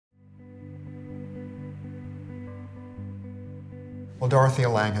Well, Dorothea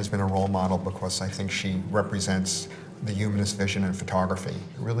Lange has been a role model because I think she represents the humanist vision in photography.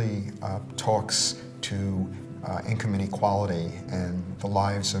 It really talks to income inequality and the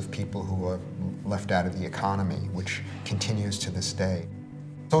lives of people who are left out of the economy, which continues to this day.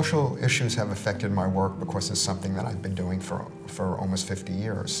 Social issues have affected my work because it's something that I've been doing for almost 50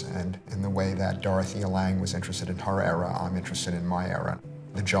 years. And in the way that Dorothea Lange was interested in her era, I'm interested in my era.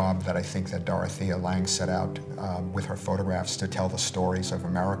 The job that I think that Dorothea Lange set out with her photographs to tell the stories of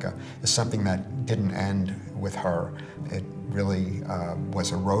America is something that didn't end with her. It really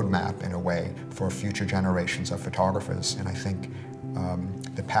was a roadmap, in a way, for future generations of photographers. And I think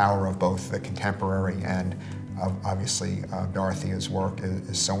the power of both the contemporary and obviously Dorothea's work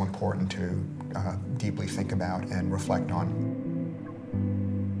is so important to deeply think about and reflect on.